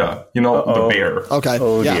 Panda, the bear. Okay.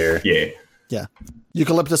 Oh, dear. Yeah.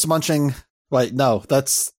 Eucalyptus munching. Wait, no,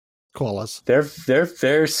 that's koalas. They're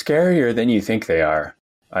scarier than you think they are.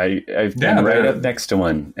 I've been right up next to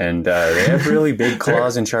one, and they have really big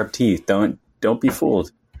claws and sharp teeth. Don't be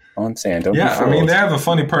fooled. All I'm saying, don't be fooled. I mean, they have a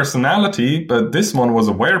funny personality, but this one was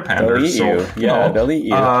a werepanda. They'll eat you. Yeah, they'll eat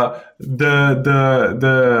you.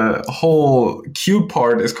 The whole cute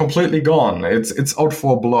part is completely gone. It's out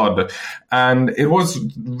for blood, and it was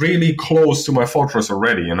really close to my fortress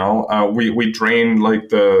already. We drained like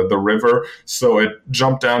the river, so it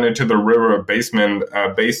jumped down into the river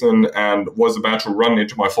basin and was about to run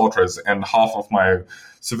into my fortress, and half of my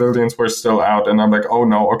civilians were still out, and I'm like, oh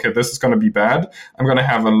no, okay, this is going to be bad. I'm going to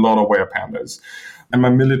have a lot of werepandas. And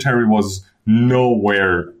my military was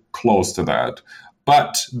nowhere close to that.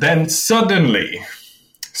 But then suddenly,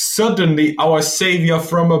 our savior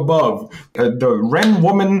from above, the Ren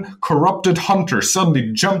woman corrupted hunter,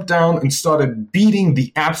 suddenly jumped down and started beating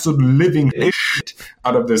the absolute living shit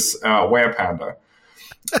out of this werepanda.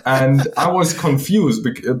 And I was confused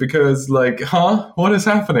because like, what is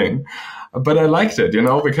happening? But I liked it,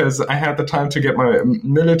 because I had the time to get my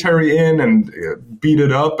military in and beat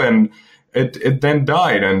it up, and it then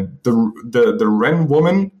died. And the Ren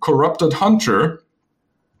woman corrupted hunter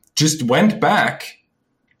just went back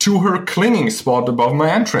to her clinging spot above my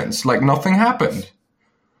entrance, like nothing happened.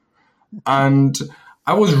 And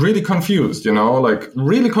I was really confused,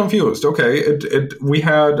 really confused. Okay, we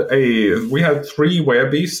had 3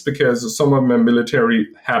 werebeasts because some of my military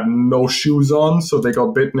had no shoes on, so they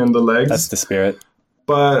got bitten in the legs. That's the spirit.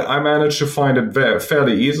 But I managed to find it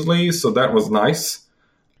fairly easily, so that was nice.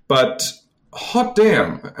 But hot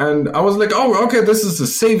damn. And I was like, oh, okay, this is the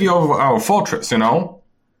savior of our fortress,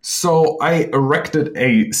 So I erected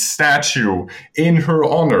a statue in her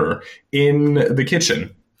honor in the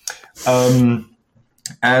kitchen.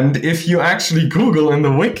 And if you actually Google in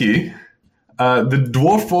the wiki, the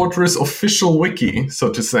Dwarf Fortress official wiki,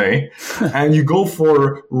 so to say, and you go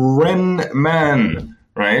for Ren Man,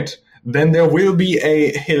 right? Then there will be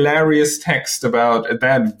a hilarious text about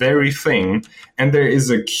that very thing. And there is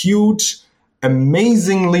a cute,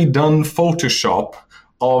 amazingly done Photoshop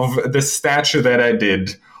of the statue that I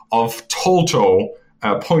did of Tolto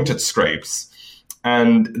pointed scrapes.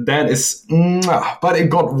 And that is, but it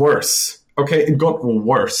got worse. Okay, it got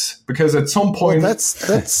worse because at some point... Well,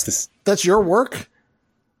 that's your work?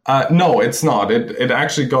 No, it's not. It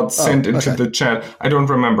actually got sent into the chat. I don't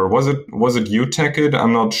remember. Was it you, Tekid?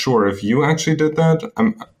 I'm not sure if you actually did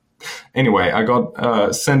that. Anyway, I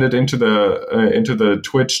got sent it into the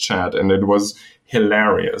Twitch chat, and it was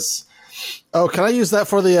hilarious. Oh, can I use that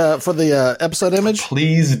for the episode image?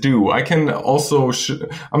 Please do. I can also.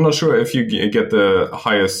 I'm not sure if you get the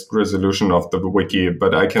highest resolution of the wiki,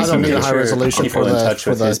 but I can send it. A high resolution. Keep in touch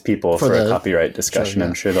with his people for a copyright discussion. Sure, yeah.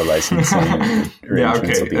 I'm sure the licensing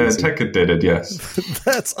arrangements will be easy. Tekid did it. Yes,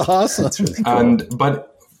 that's awesome. That's really cool.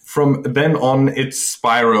 But from then on, it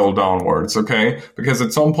spiraled downwards. Okay, because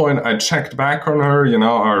at some point I checked back on her,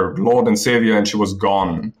 our Lord and Savior, and she was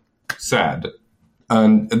gone. Sad.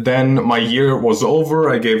 And then my year was over.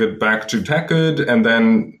 I gave it back to Tekid, and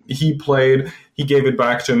then he gave it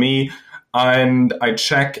back to me, and I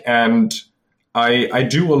check, and I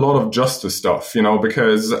do a lot of justice stuff,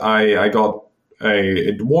 because I got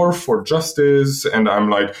a dwarf for justice, and I'm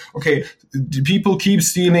like, okay, people keep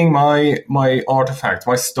stealing my artifact,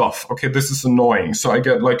 my stuff. Okay, this is annoying. So I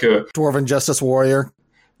get like a Dwarven Justice Warrior.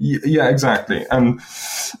 Yeah, exactly. And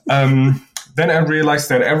then I realized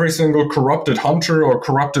that every single corrupted hunter or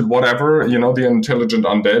corrupted whatever, the intelligent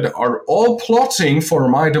undead, are all plotting for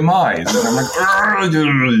my demise. And I'm like,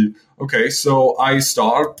 Okay, so I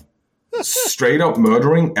start straight up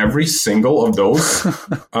murdering every single of those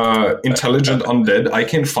intelligent undead I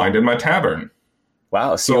can find in my tavern.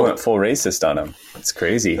 Wow, so you went full racist on him. That's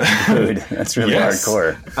crazy. Dude, that's really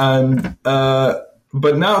hardcore. And,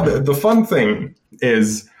 but now the fun thing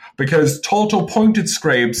is, because Tolto Pointed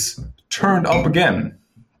Scrapes turned up again.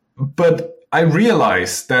 But I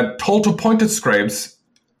realized that Tolto Pointed Scrapes,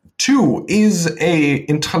 too, is a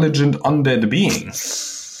intelligent undead being.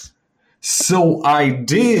 So I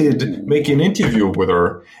did make an interview with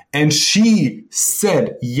her, and she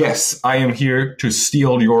said, yes, I am here to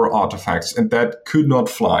steal your artifacts, and that could not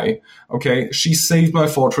fly. Okay, she saved my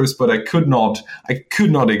fortress, but I could not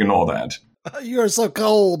ignore that. You're so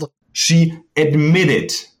cold. She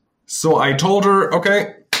admitted. So I told her,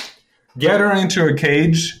 okay, get her into a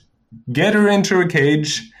cage.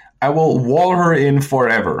 I will wall her in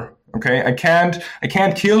forever. Okay, I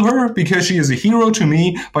can't kill her because she is a hero to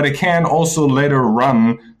me, but I can also let her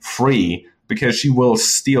run free because she will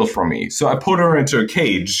steal from me. So I put her into a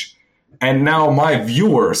cage, and now my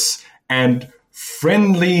viewers and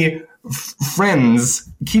friendly friends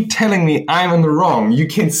keep telling me I'm in the wrong. You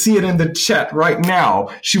can see it in the chat right now.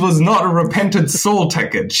 She was not a repentant soul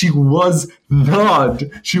Tekkit. She was not.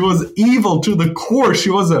 She was evil to the core. She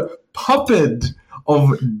was a puppet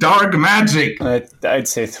of dark magic. I'd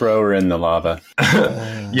say throw her in the lava.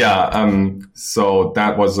 Yeah, so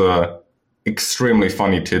that was a extremely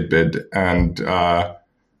funny tidbit, and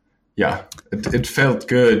yeah, it felt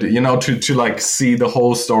good, to like see the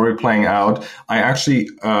whole story playing out. I actually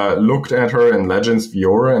looked at her in Legends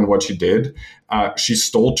Viewer, and what she did, she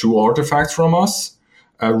stole 2 artifacts from us,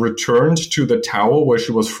 returned to the tower where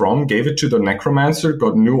she was from, gave it to the necromancer,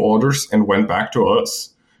 got new orders, and went back to us.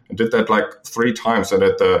 I did that like 3 times, and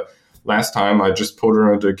at the last time, I just put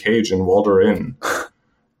her into a cage and walled her in.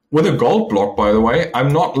 With a gold block, by the way.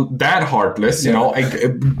 I'm not that heartless, I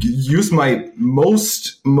use my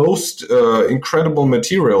most incredible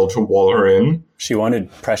material to wall her in. She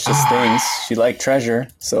wanted precious things. She liked treasure,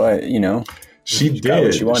 so She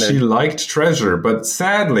did. She liked treasure, but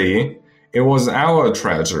sadly, it was our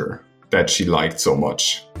treasure that she liked so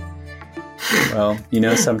much. Well,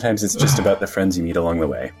 sometimes it's just about the friends you meet along the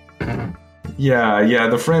way. Yeah,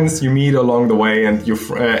 the friends you meet along the way, and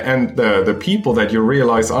and the people that you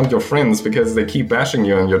realize aren't your friends because they keep bashing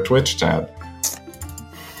you in your Twitch chat.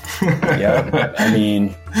 Yeah, I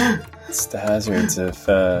mean, it's the hazards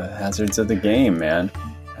of the game, man.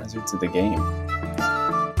 Hazards of the game.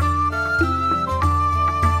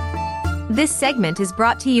 This segment is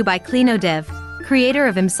brought to you by Klinodev, creator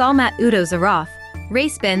of Imsalmat Udo Zaroth,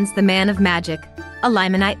 Race Benz the Man of Magic, a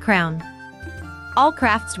Limonite crown. All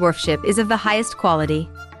Crafts dwarfship is of the highest quality.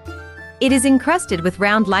 It is encrusted with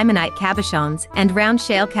round limonite cabochons and round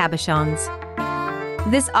shale cabochons.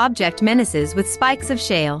 This object menaces with spikes of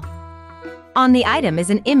shale. On the item is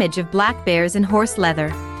an image of black bears in horse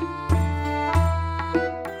leather.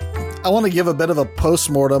 I want to give a bit of a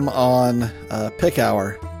postmortem on Pick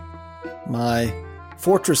Hour, my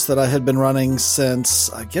fortress that I had been running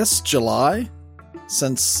since, I guess, July,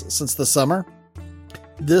 since the summer.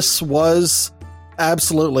 This was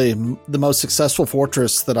absolutely the most successful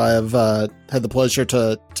fortress that I have had the pleasure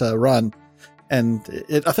to run. And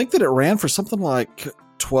I think that it ran for something like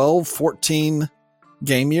 12, 14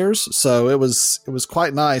 game years. So it was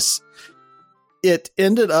quite nice. It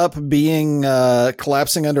ended up being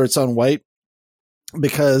collapsing under its own weight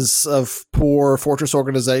because of poor fortress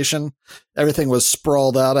organization. Everything was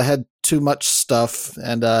sprawled out. I had too much stuff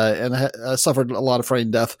and I suffered a lot of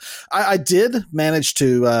frame death. I did manage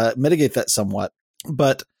to mitigate that somewhat,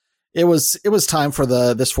 but it was time for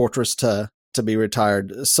this fortress to be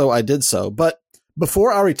retired. So I did so. But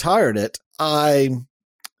before I retired it, I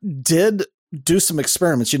did do some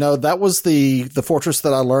experiments. That was the fortress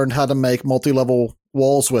that I learned how to make multi-level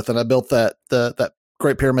walls with, and I built that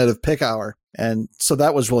Great Pyramid of Pick Hour. And so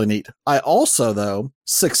that was really neat. I also, though,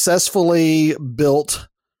 successfully built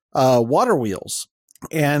water wheels,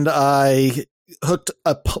 and I hooked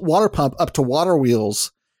a water pump up to water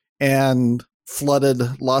wheels and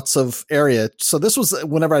flooded lots of area. So this was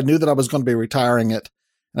whenever I knew that I was going to be retiring it,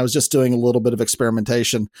 and I was just doing a little bit of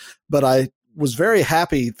experimentation. But I was very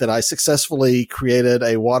happy that I successfully created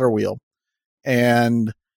a water wheel,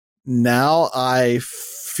 and now I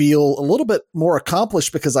feel a little bit more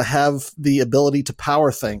accomplished because I have the ability to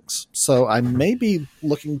power things. So I may be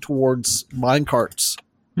looking towards minecarts,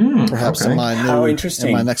 perhaps in my How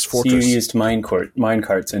interesting. In my next fortress. So you used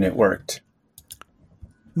minecarts and it worked.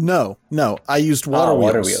 No, I used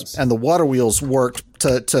water wheels, and the water wheels worked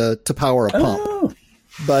to power a pump.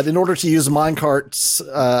 But in order to use minecarts,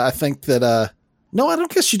 I think that No, I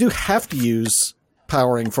don't guess you do have to use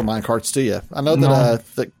powering for minecarts, do you? I know that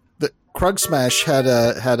that Krug Smash had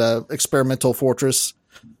a experimental fortress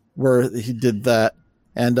where he did that,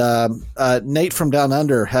 and Nate from Down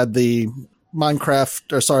Under had the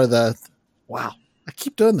Minecraft, wow, I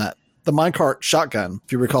keep doing that. The minecart shotgun,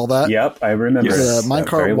 if you recall that. Yep, I remember. The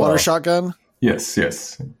minecart water shotgun.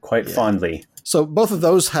 Yes. Quite fondly. So both of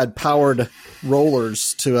those had powered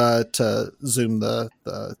rollers to zoom the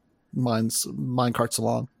minecarts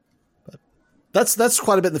along. But that's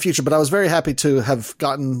quite a bit in the future. But I was very happy to have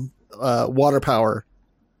gotten water power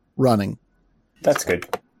running. That's good.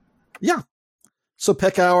 Yeah. So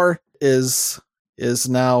Peck Hour is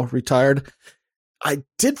now retired. I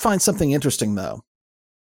did find something interesting though.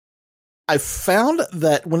 I found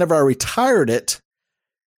that whenever I retired it,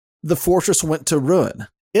 the fortress went to ruin.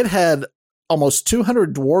 It had almost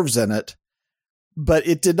 200 dwarves in it, but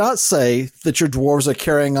it did not say that your dwarves are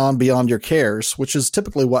carrying on beyond your cares, which is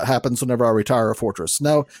typically what happens whenever I retire a fortress.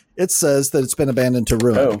 No, it says that it's been abandoned to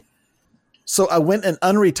ruin. Oh. So I went and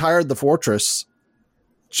unretired the fortress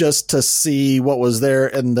just to see what was there,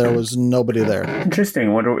 and there was nobody there.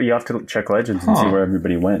 Interesting. You have to check Legends and see where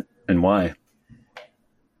everybody went and why.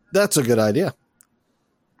 That's a good idea.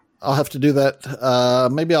 I'll have to do that.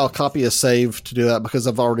 Maybe I'll copy a save to do that because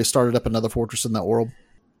I've already started up another fortress in that world.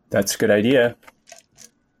 That's a good idea.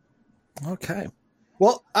 Okay.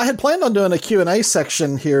 Well, I had planned on doing a Q&A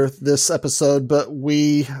section here this episode, but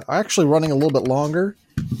we are actually running a little bit longer.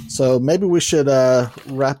 So maybe we should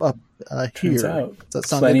wrap up here. Does that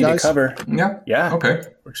sound good, guys? To cover. Yeah. Okay.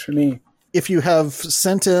 Works for me. If you have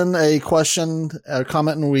sent in a question or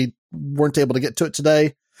comment and we weren't able to get to it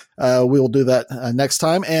today, we will do that next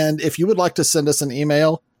time. And if you would like to send us an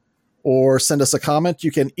email or send us a comment,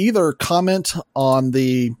 you can either comment on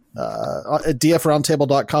the at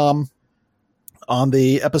dfroundtable.com on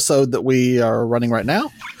the episode that we are running right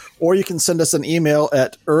now, or you can send us an email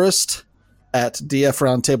at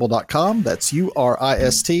urist@dfroundtable.com. That's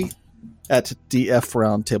URIST at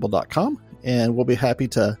dfroundtable.com. And we'll be happy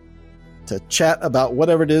to chat about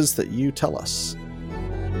whatever it is that you tell us.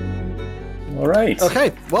 All right.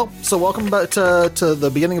 Okay. Well, so welcome back to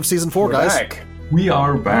the beginning of season 4, guys. Back. We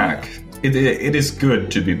are back. It is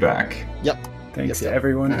good to be back. Yep. Thanks to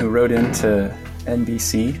everyone who wrote into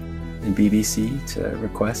NBC and BBC to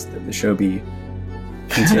request that the show be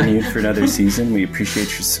continued for another season. We appreciate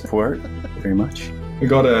your support very much. We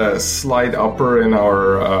got a slight upper in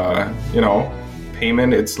our,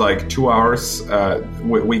 payment. It's like 2 hours.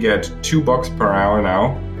 We get $2 per hour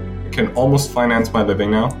now. I can almost finance my living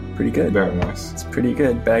now. Pretty good. Very nice. It's pretty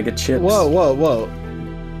good. Bag of chips. Whoa.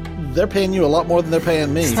 They're paying you a lot more than they're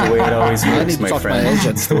paying me. It's the way it always I need works, to my talk to my friend.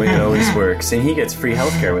 agent. It's the way it always works. And he gets free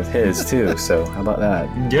healthcare with his, too. So how about that?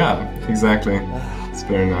 Yeah, exactly. It's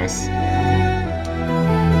very nice.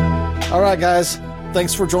 All right, guys.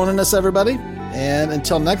 Thanks for joining us, everybody. And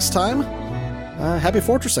until next time, happy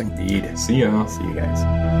fortressing. Indeed. See ya. See you guys.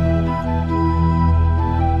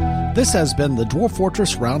 This has been the Dwarf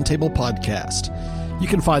Fortress Roundtable Podcast. You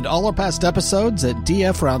can find all our past episodes at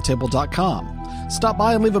dfroundtable.com. Stop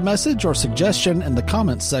by and leave a message or suggestion in the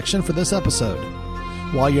comments section for this episode.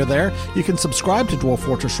 While you're there, you can subscribe to Dwarf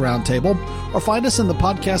Fortress Roundtable or find us in the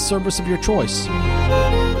podcast service of your choice.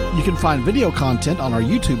 You can find video content on our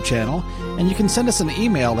YouTube channel, and you can send us an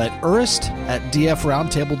email at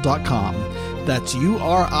urist@dfroundtable.com. That's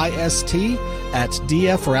URIST at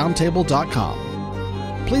dfroundtable.com.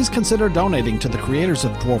 Please consider donating to the creators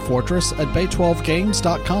of Dwarf Fortress at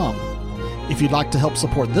bay12games.com. If you'd like to help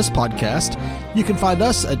support this podcast, you can find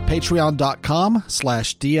us at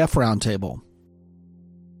patreon.com/dfroundtable.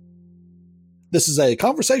 This is a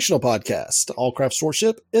conversational podcast. All craft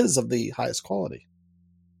stewardship is of the highest quality.